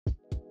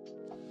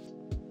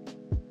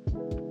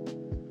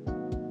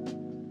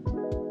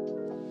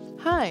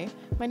Hi,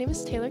 my name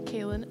is Taylor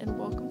Kalin, and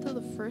welcome to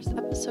the first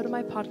episode of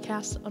my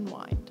podcast,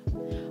 Unwind.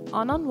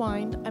 On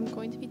Unwind, I'm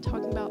going to be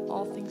talking about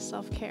all things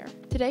self-care.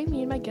 Today,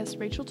 me and my guest,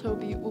 Rachel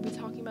Tobey, will be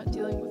talking about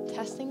dealing with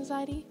test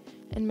anxiety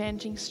and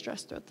managing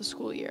stress throughout the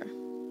school year.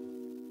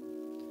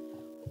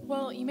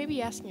 Well, you may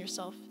be asking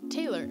yourself,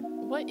 Taylor,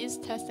 what is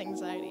test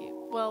anxiety?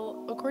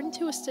 Well, according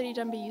to a study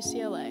done by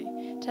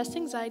UCLA, test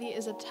anxiety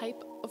is a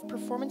type of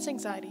performance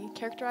anxiety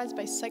characterized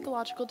by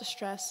psychological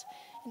distress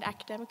and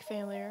academic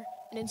failure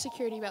and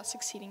insecurity about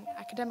succeeding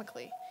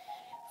academically.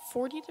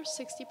 40 to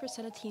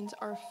 60% of teens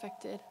are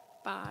affected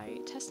by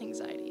test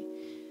anxiety.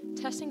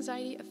 Test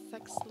anxiety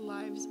affects the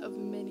lives of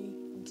many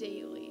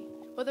daily.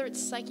 Whether it's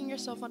psyching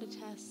yourself on a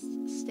test,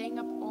 staying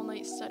up all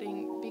night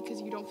studying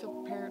because you don't feel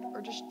prepared,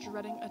 or just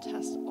dreading a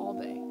test all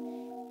day,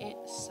 it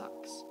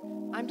sucks.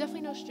 I'm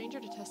definitely no stranger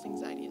to test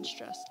anxiety and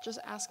stress. Just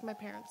ask my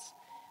parents.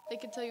 They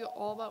could tell you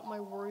all about my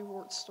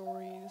worrywart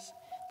stories.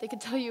 They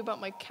could tell you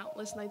about my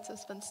countless nights I've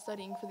spent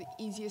studying for the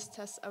easiest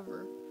tests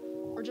ever,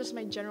 or just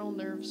my general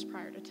nerves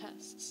prior to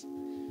tests.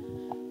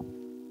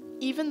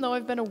 Even though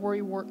I've been a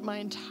worrywart my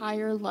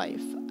entire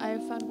life, I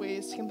have found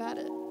ways to combat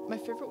it. My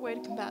favorite way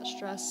to combat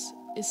stress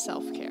is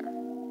self-care.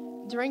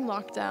 During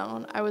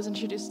lockdown, I was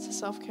introduced to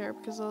self-care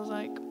because I was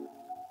like,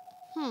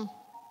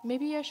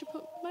 maybe I should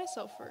put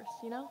myself first,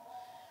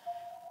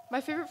 My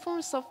favorite form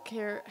of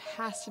self-care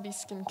has to be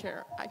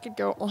skincare. I could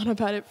go on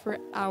about it for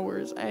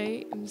hours.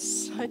 I am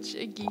such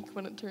a geek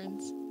when it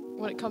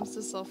comes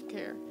to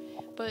self-care.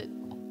 But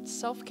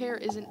self-care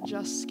isn't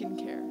just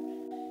skincare.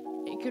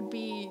 It could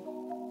be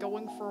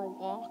going for a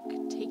walk,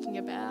 taking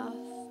a bath,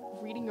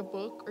 reading a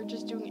book, or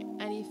just doing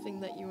anything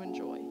that you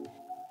enjoy.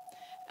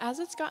 As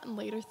it's gotten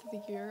later through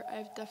the year,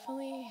 I've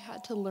definitely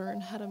had to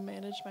learn how to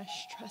manage my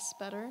stress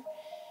better,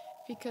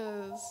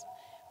 because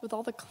with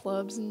all the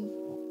clubs and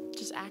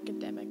just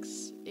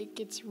academics, it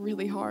gets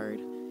really hard.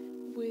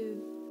 With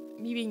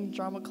me being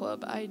drama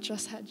club, I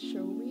just had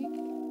show week,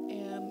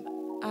 and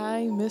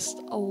I missed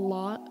a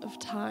lot of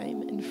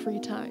time and free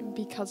time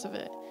because of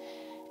it.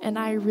 And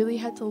I really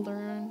had to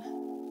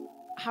learn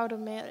how to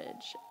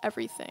manage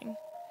everything.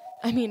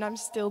 I mean, I'm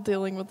still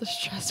dealing with the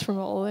stress from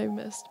all I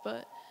missed,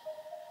 but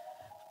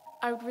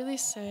I would really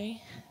say,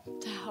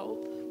 to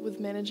help with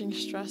managing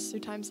stress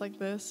through times like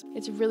this,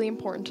 it's really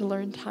important to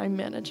learn time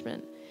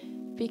management.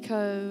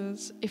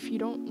 Because if you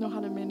don't know how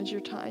to manage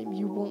your time,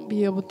 you won't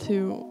be able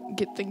to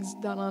get things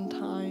done on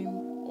time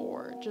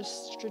or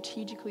just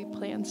strategically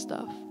plan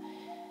stuff.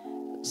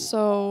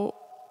 So,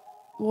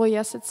 well,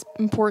 yes, it's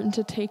important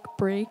to take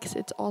breaks.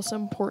 It's also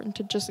important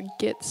to just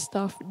get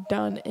stuff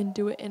done and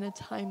do it in a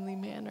timely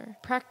manner.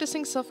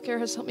 Practicing self-care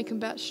has helped me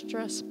combat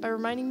stress by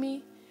reminding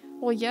me,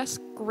 well, yes,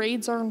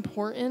 grades are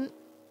important,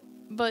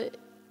 but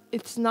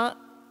it's not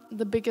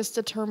the biggest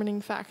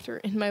determining factor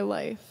in my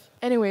life.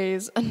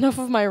 Anyways, enough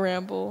of my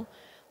ramble.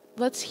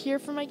 Let's hear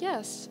from my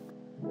guests.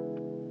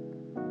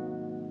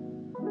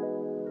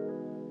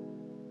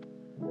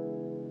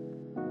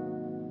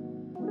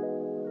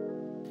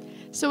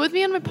 So with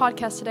me on my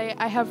podcast today,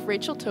 I have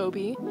Rachel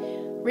Tobey.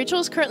 Rachel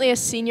is currently a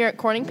senior at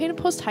Corning Painted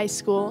Post High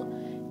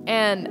School,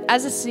 and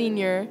as a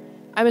senior,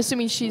 I'm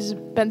assuming she's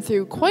been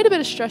through quite a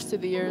bit of stress through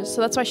the years, so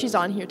that's why she's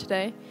on here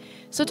today.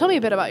 So tell me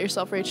a bit about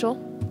yourself,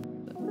 Rachel.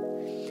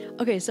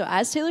 Okay, so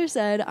as Taylor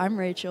said, I'm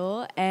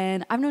Rachel,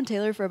 and I've known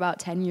Taylor for about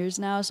 10 years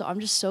now, so I'm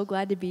just so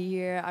glad to be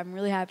here. I'm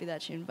really happy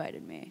that she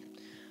invited me.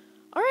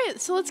 All right,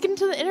 so let's get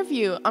into the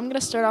interview. I'm going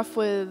to start off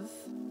with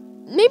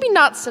maybe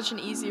not such an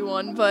easy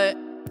one, but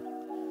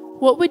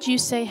what would you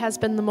say has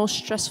been the most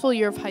stressful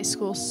year of high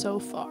school so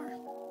far?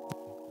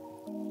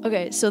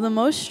 Okay, so the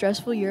most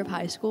stressful year of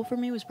high school for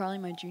me was probably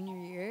my junior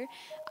year.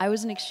 I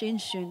was an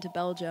exchange student to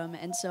Belgium,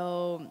 and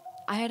so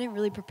I hadn't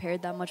really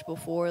prepared that much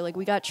before. Like,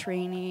 we got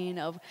training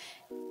of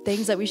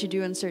things that we should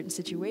do in certain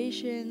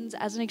situations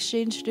as an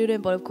exchange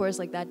student, but of course,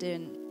 I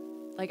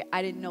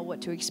didn't know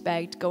what to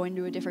expect going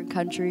to a different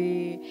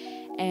country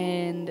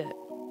and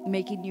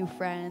making new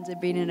friends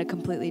and being in a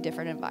completely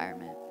different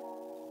environment.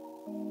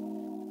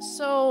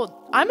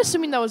 So I'm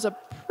assuming that was a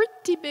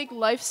pretty big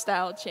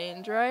lifestyle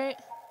change, right?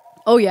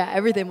 Oh yeah,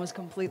 everything was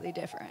completely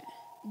different.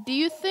 Do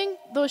you think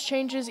those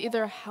changes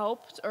either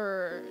helped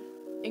or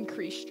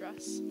increased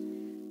stress?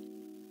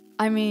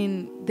 I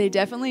mean, they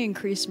definitely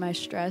increased my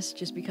stress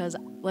just because,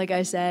 like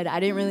I said, I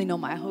didn't really know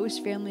my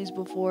host families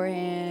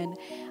beforehand.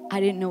 I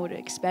didn't know what to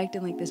expect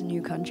in this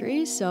new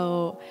country.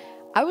 So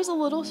I was a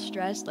little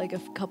stressed a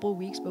couple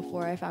weeks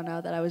before I found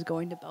out that I was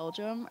going to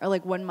Belgium, or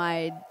when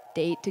my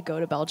date to go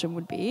to Belgium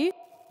would be.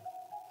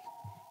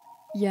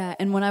 Yeah,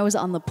 and when I was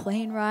on the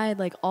plane ride,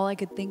 all I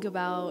could think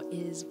about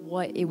is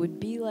what it would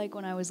be like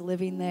when I was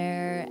living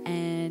there.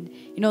 And,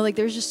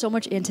 there's just so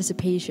much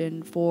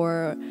anticipation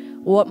for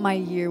what my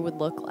year would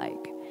look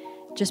like.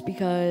 Just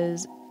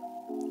because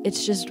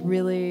it's just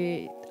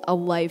really a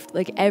life,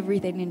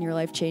 everything in your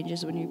life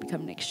changes when you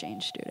become an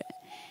exchange student.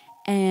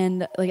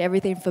 And,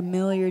 everything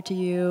familiar to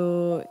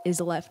you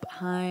is left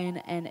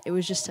behind. And it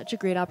was just such a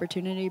great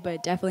opportunity, but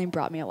it definitely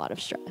brought me a lot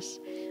of stress.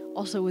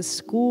 Also with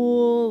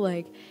school,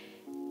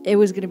 it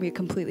was going to be a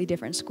completely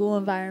different school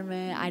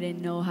environment. I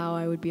didn't know how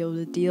I would be able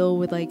to deal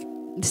with like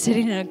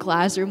sitting in a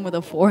classroom with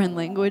a foreign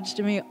language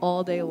to me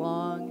all day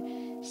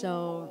long.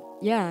 So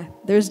yeah,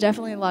 there's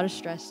definitely a lot of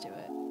stress to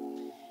it.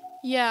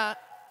 Yeah,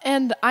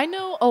 and I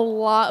know a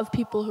lot of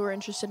people who are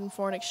interested in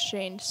foreign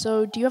exchange.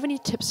 So do you have any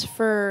tips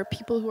for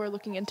people who are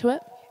looking into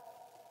it?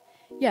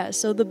 Yeah,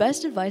 so the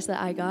best advice that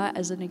I got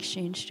as an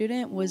exchange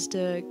student was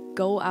to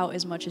go out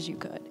as much as you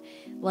could.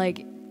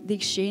 Like, the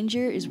exchange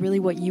year is really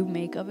what you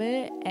make of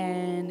it,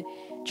 and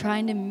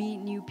trying to meet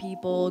new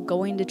people,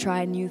 going to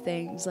try new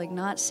things, like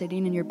not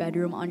sitting in your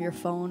bedroom on your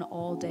phone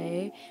all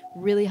day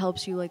really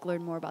helps you like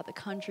learn more about the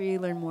country,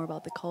 learn more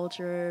about the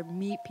culture,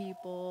 meet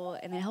people,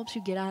 and it helps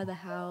you get out of the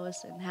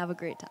house and have a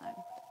great time.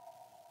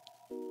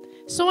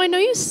 So I know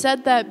you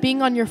said that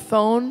being on your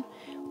phone,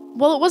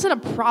 well, it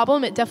wasn't a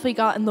problem. It definitely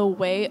got in the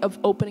way of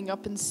opening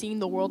up and seeing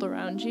the world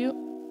around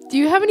you. Do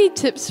you have any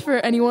tips for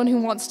anyone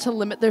who wants to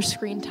limit their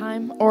screen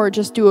time or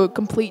just do a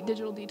complete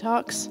digital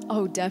detox?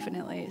 Oh,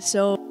 definitely.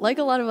 So, like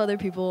a lot of other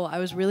people, I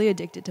was really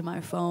addicted to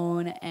my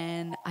phone,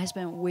 and I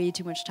spent way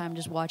too much time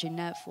just watching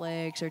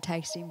Netflix or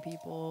texting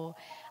people.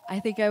 I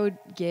think I would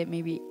get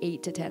maybe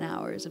 8 to 10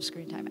 hours of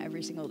screen time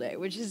every single day,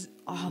 which is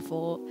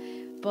awful.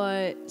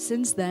 But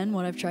since then,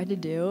 what I've tried to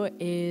do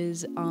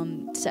is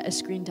set a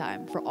screen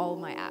time for all of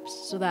my apps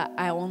so that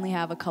I only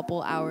have a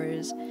couple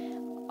hours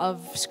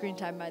of screen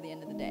time by the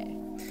end of the day.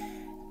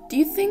 Do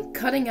you think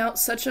cutting out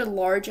such a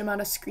large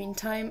amount of screen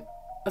time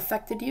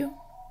affected you?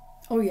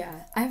 Oh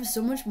yeah, I have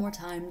so much more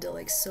time to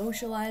like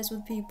socialize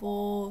with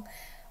people,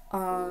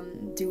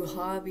 do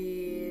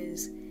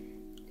hobbies.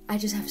 I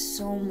just have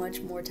so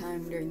much more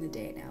time during the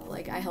day now.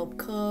 Like I help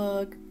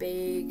cook,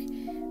 bake.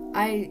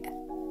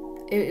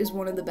 It is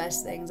one of the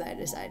best things I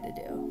decided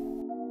to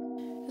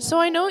do. So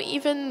I know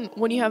even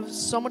when you have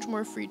so much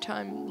more free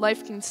time,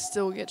 life can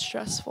still get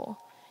stressful.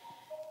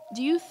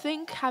 Do you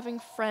think having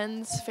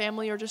friends,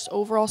 family, or just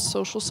overall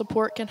social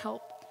support can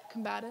help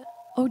combat it?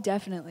 Oh,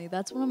 definitely.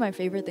 That's one of my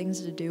favorite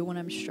things to do when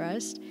I'm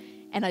stressed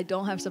and I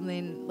don't have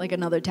something like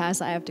another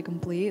task I have to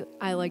complete.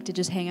 I like to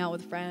just hang out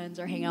with friends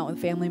or hang out with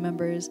family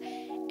members,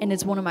 and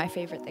it's one of my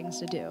favorite things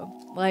to do.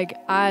 Like,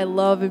 I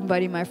love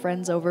inviting my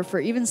friends over for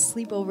even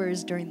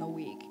sleepovers during the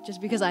week,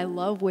 just because I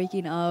love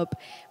waking up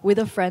with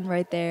a friend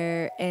right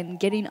there, and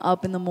getting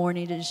up in the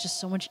morning is just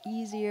so much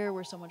easier.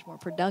 We're so much more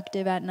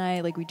productive at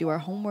night. Like, we do our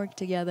homework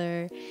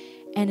together,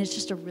 and it's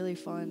just a really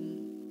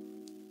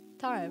fun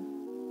time.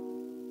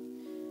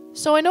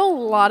 So I know a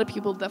lot of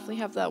people definitely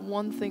have that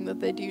one thing that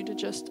they do to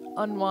just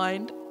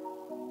unwind.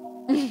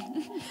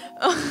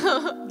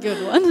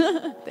 Good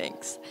one.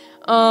 Thanks.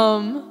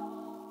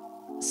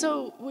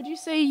 So would you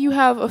say you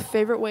have a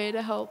favorite way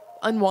to help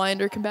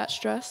unwind or combat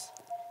stress?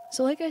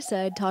 So like I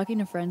said, talking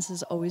to friends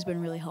has always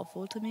been really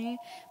helpful to me.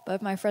 But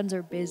if my friends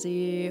are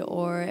busy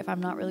or if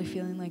I'm not really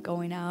feeling like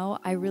going out,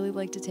 I really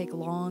like to take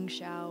long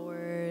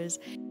showers,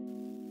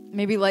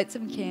 maybe light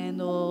some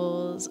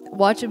candles,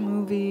 watch a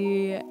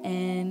movie,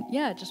 and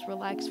yeah, just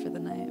relax for the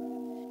night.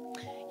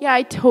 Yeah,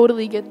 I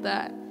totally get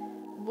that.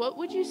 What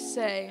would you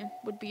say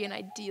would be an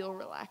ideal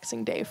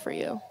relaxing day for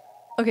you?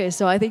 Okay,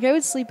 so I think I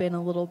would sleep in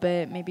a little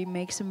bit, maybe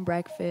make some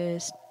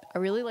breakfast. I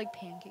really like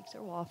pancakes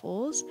or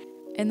waffles.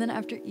 And then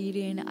after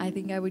eating, I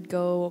think I would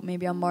go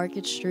maybe on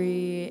Market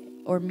Street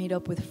or meet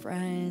up with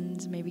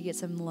friends, maybe get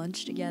some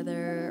lunch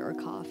together or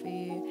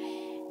coffee.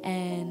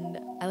 And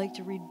I like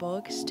to read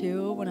books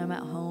too when I'm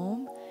at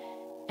home.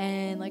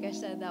 And like I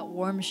said, that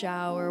warm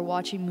shower,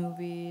 watching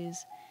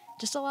movies,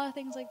 just a lot of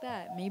things like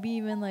that. Maybe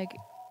even like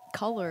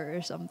color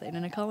or something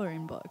in a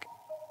coloring book.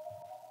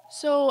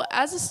 So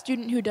as a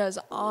student who does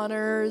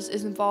honors,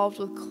 is involved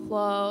with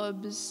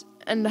clubs,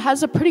 and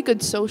has a pretty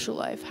good social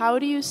life, how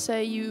do you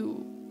say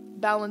you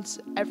balance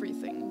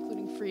everything,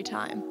 including free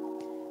time?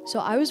 So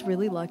I was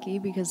really lucky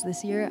because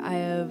this year I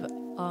have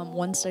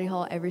one study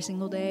hall every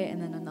single day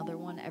and then another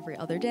one every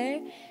other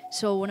day.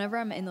 So whenever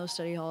I'm in those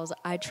study halls,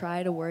 I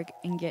try to work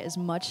and get as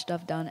much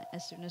stuff done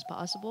as soon as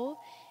possible.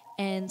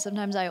 And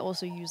sometimes I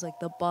also use like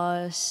the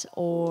bus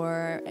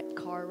or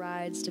car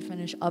rides to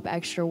finish up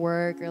extra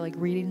work or like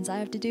readings I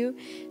have to do.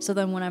 So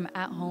then when I'm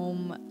at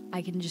home,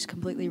 I can just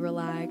completely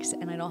relax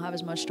and I don't have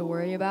as much to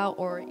worry about,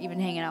 or even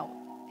hang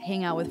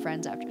out with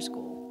friends after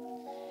school.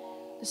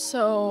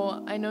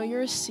 So I know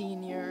you're a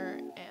senior,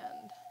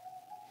 and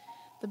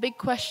the big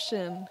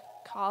question,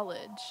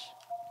 college.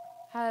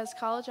 Has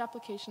college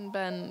application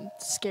been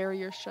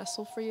scary or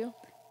stressful for you?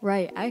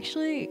 Right.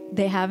 Actually,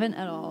 they haven't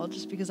at all,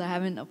 just because I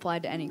haven't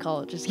applied to any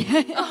colleges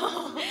yet.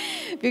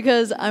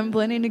 Because I'm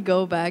planning to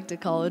go back to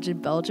college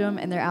in Belgium,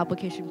 and their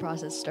application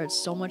process starts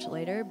so much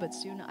later, but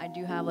soon I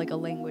do have like a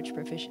language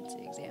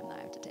proficiency exam that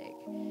I have to take.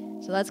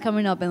 So that's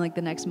coming up in like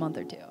the next month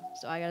or two.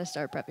 So I got to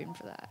start prepping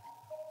for that.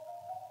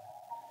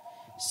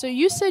 So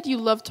you said you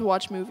love to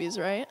watch movies,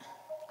 right?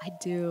 I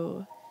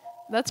do.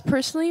 That's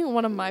personally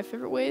one of my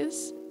favorite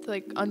ways to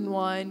like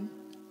unwind,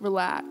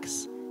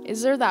 relax.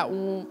 Is there that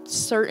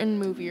certain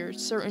movie or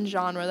certain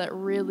genre that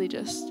really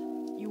just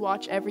you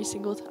watch every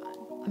single time?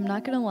 I'm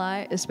not gonna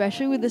lie,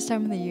 especially with this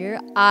time of the year,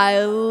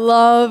 I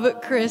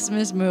love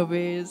Christmas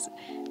movies.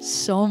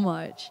 so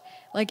much.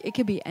 Like, it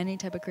could be any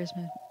type of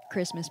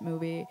Christmas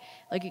movie.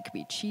 Like, it could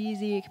be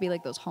cheesy. It could be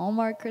like those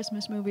Hallmark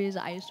Christmas movies.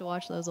 I used to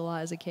watch those a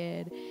lot as a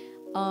kid.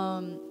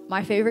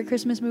 My favorite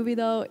Christmas movie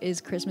though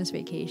is Christmas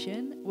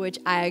Vacation, which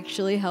I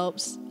actually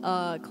helps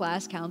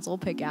class council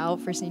pick out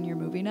for senior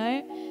movie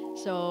night.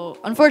 So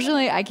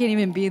unfortunately, I can't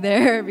even be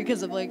there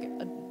because of like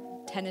a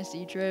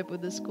Tennessee trip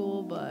with the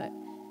school, but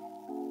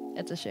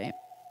it's a shame.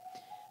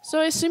 So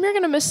I assume you're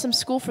going to miss some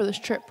school for this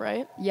trip,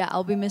 right? Yeah,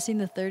 I'll be missing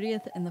the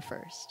 30th and the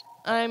 1st.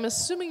 I'm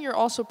assuming you're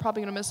also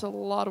probably going to miss a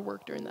lot of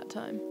work during that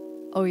time.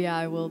 Oh yeah,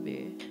 I will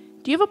be.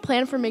 Do you have a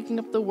plan for making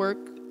up the work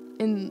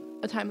in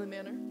a timely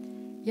manner?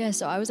 Yeah,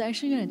 so I was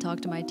actually going to talk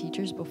to my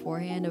teachers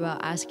beforehand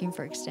about asking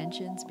for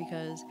extensions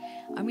because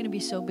I'm going to be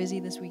so busy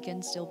this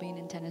weekend still being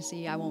in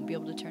Tennessee, I won't be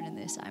able to turn in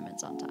the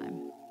assignments on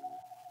time.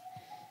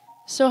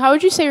 So how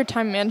would you say your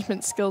time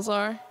management skills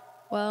are?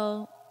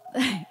 Well,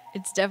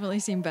 it's definitely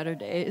seen better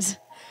days.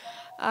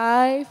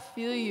 I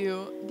feel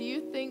you. Do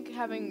you think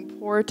having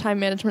poor time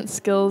management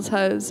skills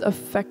has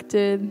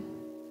affected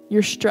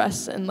your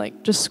stress and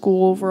like just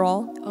school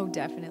overall? Oh,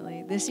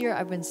 definitely. This year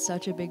I've been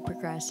such a big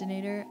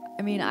procrastinator.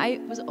 I mean, I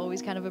was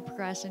always kind of a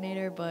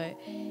procrastinator, but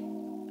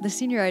the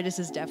senioritis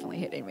is definitely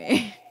hitting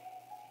me.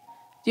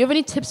 Do you have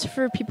any tips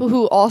for people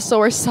who also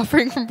are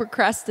suffering from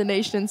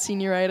procrastination and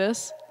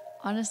senioritis?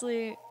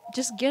 Honestly,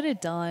 just get it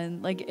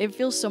done. Like, it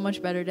feels so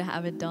much better to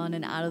have it done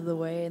and out of the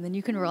way, and then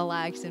you can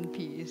relax in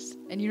peace,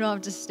 and you don't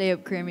have to stay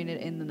up cramming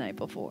it in the night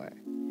before.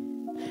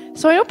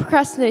 So I know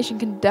procrastination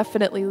can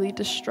definitely lead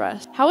to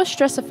stress. How has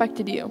stress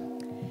affected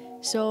you?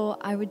 So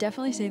I would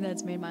definitely say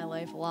that's made my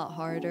life a lot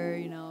harder,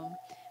 you know.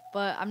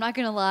 But I'm not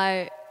gonna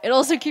lie, it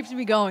also keeps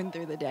me going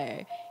through the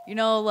day. You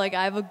know, like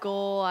I have a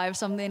goal, I have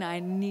something I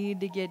need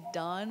to get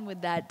done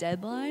with that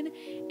deadline.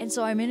 And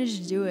so I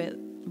managed to do it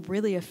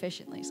really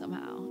efficiently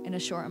somehow in a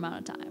short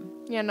amount of time.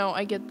 Yeah, no,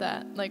 I get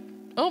that. Like,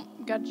 oh,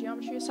 got a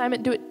geometry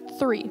assignment, do it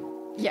 3.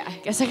 Yeah.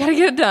 Guess I gotta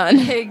get it done.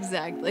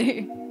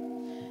 Exactly.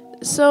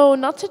 So,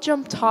 not to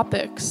jump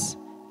topics,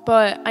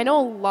 but I know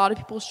a lot of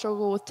people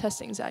struggle with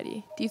test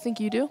anxiety. Do you think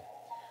you do?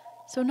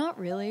 So not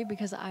really,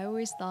 because I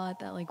always thought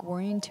that like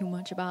worrying too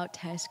much about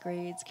test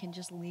grades can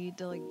just lead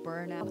to like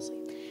burnout.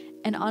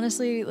 And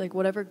honestly, like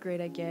whatever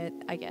grade I get,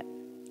 I get.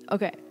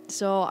 Okay,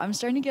 so I'm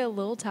starting to get a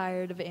little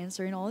tired of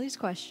answering all these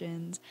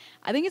questions.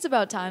 I think it's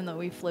about time that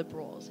we flip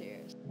roles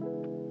here.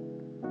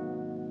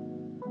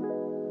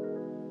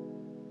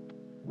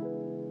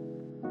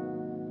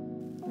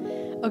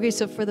 Okay,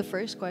 so for the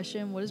first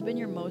question, what has been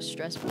your most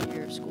stressful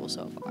year of school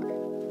so far?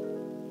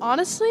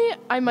 Honestly,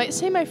 I might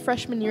say my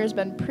freshman year has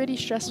been pretty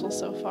stressful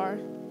so far.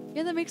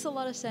 Yeah, that makes a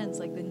lot of sense.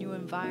 Like the new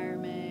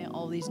environment,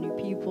 all these new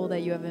people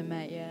that you haven't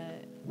met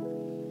yet.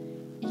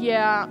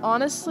 Yeah,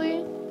 honestly,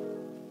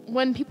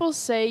 when people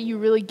say you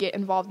really get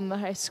involved in the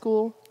high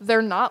school,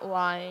 they're not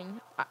lying.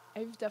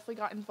 I've definitely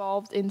got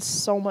involved in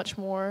so much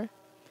more.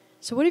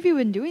 So what have you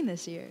been doing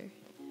this year?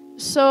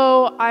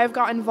 So I've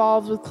got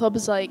involved with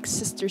clubs like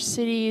Sister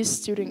Cities,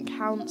 Student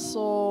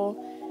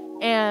Council,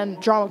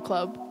 and Drama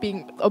Club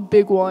being a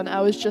big one.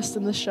 I was just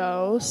in the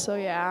show, so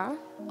yeah.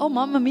 Oh,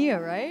 Mamma Mia,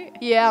 right?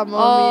 Yeah, Mamma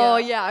Oh,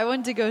 Mia. yeah, I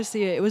went to go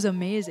see it. It was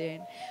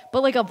amazing.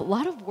 But, like, a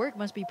lot of work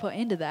must be put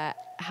into that.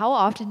 How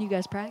often do you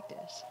guys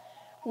practice?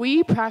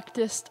 We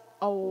practiced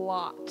a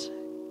lot.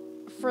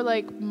 For,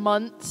 like,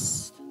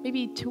 months,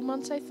 maybe 2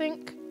 months, I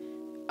think.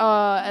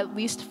 At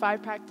least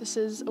 5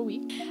 practices a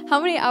week.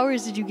 How many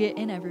hours did you get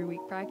in every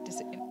week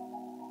practicing?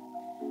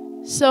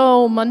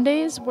 So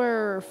Mondays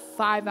were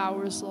 5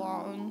 hours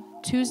long.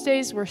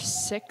 Tuesdays were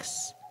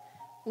 6.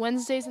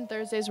 Wednesdays and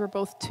Thursdays were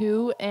both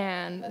 2,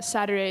 and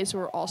Saturdays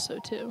were also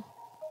 2.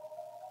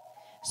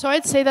 So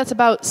I'd say that's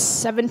about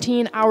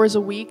 17 hours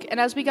a week, and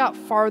as we got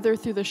farther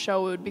through the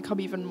show, it would become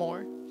even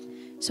more.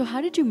 So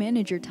how did you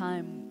manage your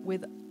time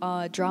with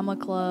drama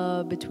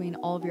club, between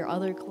all of your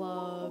other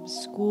clubs,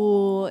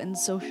 school, and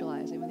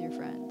socializing with your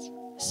friends?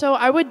 So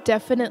I would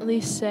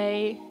definitely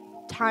say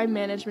time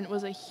management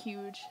was a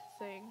huge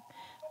thing.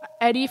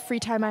 Any free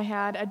time I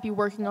had, I'd be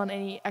working on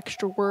any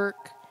extra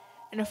work.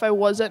 And if I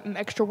wasn't in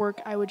extra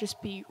work, I would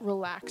just be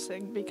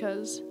relaxing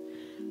because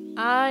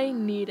I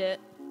need it.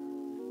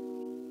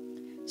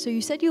 So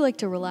you said you like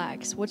to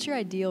relax. What's your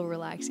ideal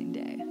relaxing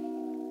day?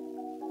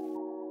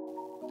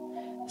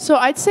 So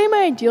I'd say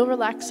my ideal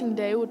relaxing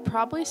day would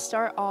probably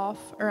start off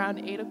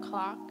around 8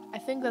 o'clock. I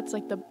think that's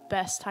like the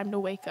best time to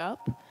wake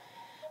up.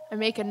 I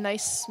make a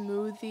nice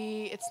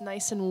smoothie. It's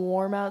nice and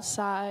warm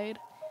outside.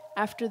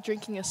 After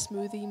drinking a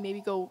smoothie,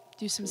 maybe go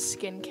do some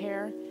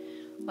skincare.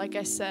 Like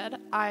I said,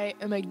 I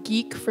am a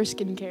geek for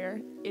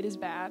skincare. It is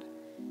bad.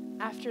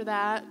 After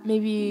that,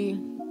 maybe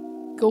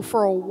go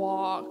for a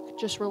walk,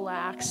 just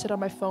relax, sit on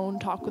my phone,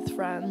 talk with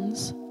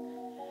friends.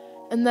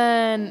 And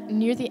then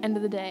near the end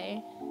of the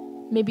day,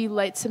 maybe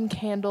light some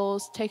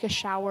candles, take a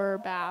shower or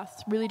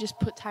bath, really just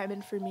put time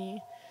in for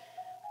me.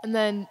 And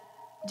then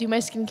do my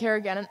skincare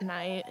again at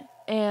night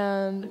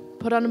and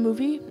put on a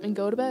movie and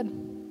go to bed.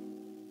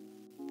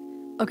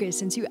 Okay,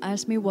 since you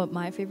asked me what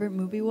my favorite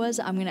movie was,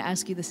 I'm going to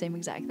ask you the same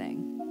exact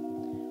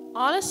thing.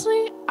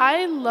 Honestly,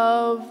 I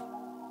love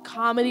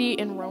comedy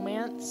and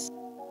romance.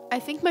 I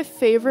think my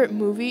favorite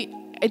movie,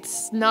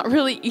 it's not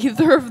really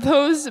either of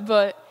those,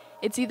 but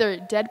it's either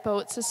Dead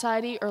Poets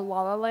Society or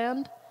La La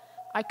Land.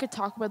 I could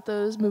talk about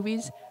those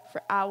movies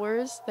for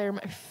hours. They're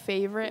my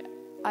favorite.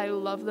 I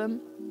love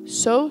them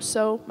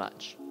so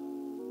much.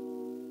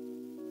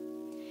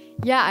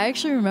 Yeah, I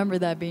actually remember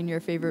that being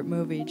your favorite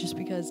movie just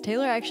because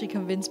Taylor actually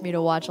convinced me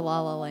to watch La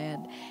La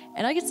Land.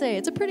 And I could say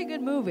it's a pretty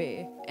good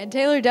movie. And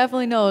Taylor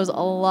definitely knows a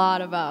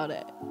lot about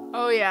it.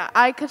 Oh yeah,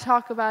 I could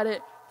talk about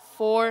it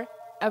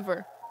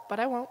forever, but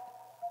I won't.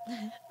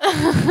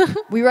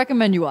 We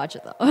recommend you watch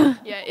it though.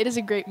 Yeah, it is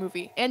a great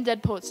movie. And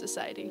Dead Poets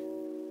Society.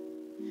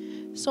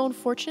 So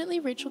unfortunately,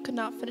 Rachel could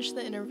not finish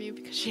the interview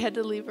because she had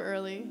to leave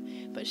early,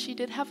 but she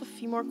did have a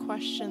few more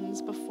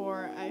questions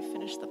before I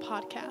finished the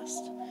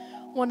podcast.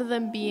 One of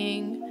them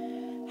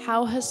being,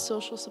 how has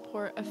social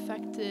support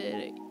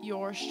affected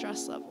your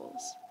stress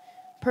levels?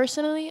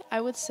 Personally, I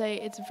would say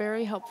it's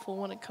very helpful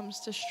when it comes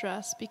to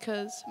stress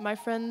because my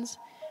friends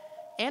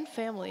and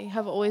family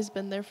have always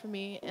been there for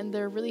me, and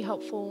they're really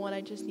helpful when I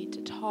just need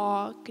to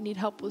talk, need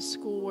help with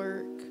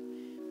schoolwork,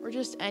 or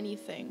just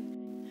anything.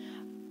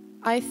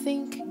 I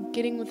think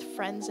getting with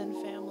friends and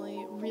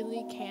family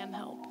really can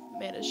help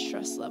manage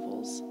stress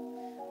levels.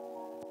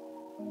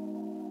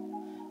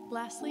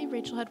 Lastly,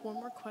 Rachel had one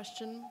more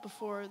question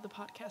before the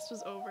podcast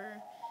was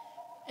over,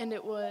 and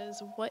it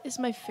was, what is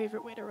my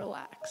favorite way to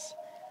relax?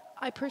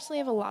 I personally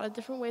have a lot of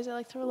different ways I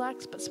like to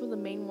relax, but some of the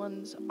main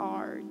ones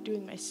are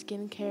doing my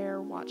skincare,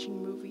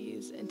 watching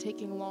movies, and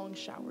taking long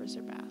showers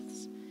or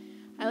baths.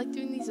 I like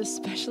doing these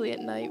especially at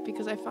night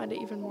because I find it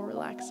even more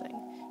relaxing,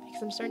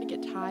 because I'm starting to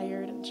get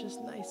tired and it's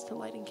just nice to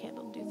light a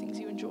candle and do things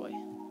you enjoy.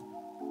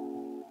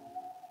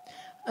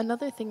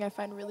 Another thing I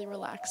find really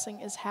relaxing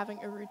is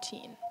having a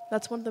routine.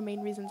 That's one of the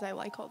main reasons I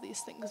like all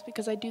these things,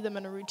 because I do them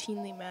in a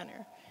routinely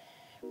manner.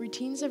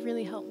 Routines have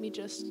really helped me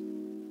just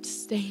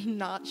stay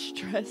not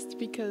stressed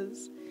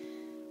because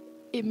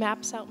it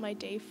maps out my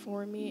day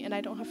for me and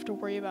I don't have to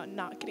worry about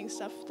not getting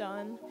stuff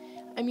done.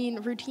 I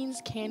mean,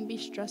 routines can be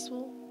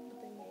stressful,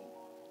 but they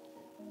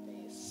make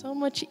your day so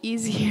much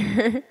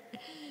easier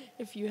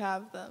if you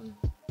have them.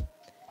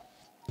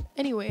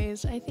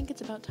 Anyways, I think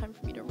it's about time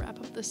for me to wrap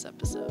up this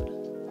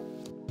episode.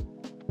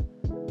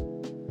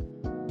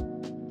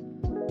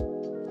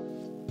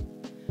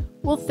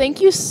 Well, thank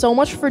you so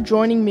much for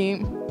joining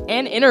me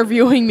and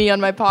interviewing me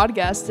on my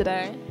podcast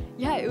today.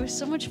 Yeah, it was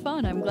so much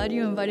fun. I'm glad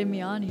you invited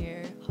me on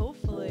here.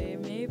 Hopefully,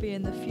 maybe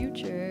in the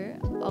future,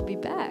 I'll be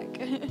back.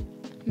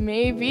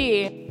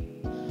 Maybe.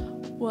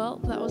 Well,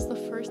 that was the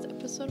first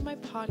episode of my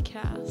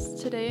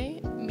podcast. Today,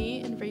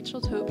 me and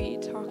Rachel Tobey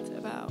talked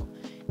about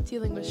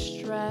dealing with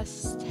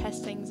stress,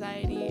 test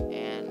anxiety,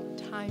 and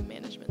time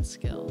management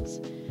skills.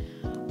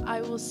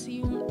 I will see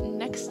you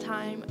next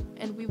time,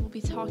 and we will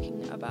be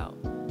talking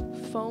about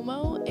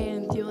FOMO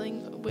and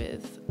dealing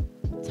with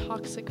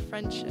toxic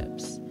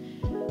friendships.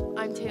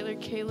 I'm Taylor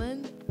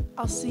Kalin.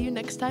 I'll see you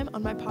next time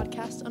on my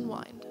podcast,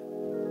 Unwind.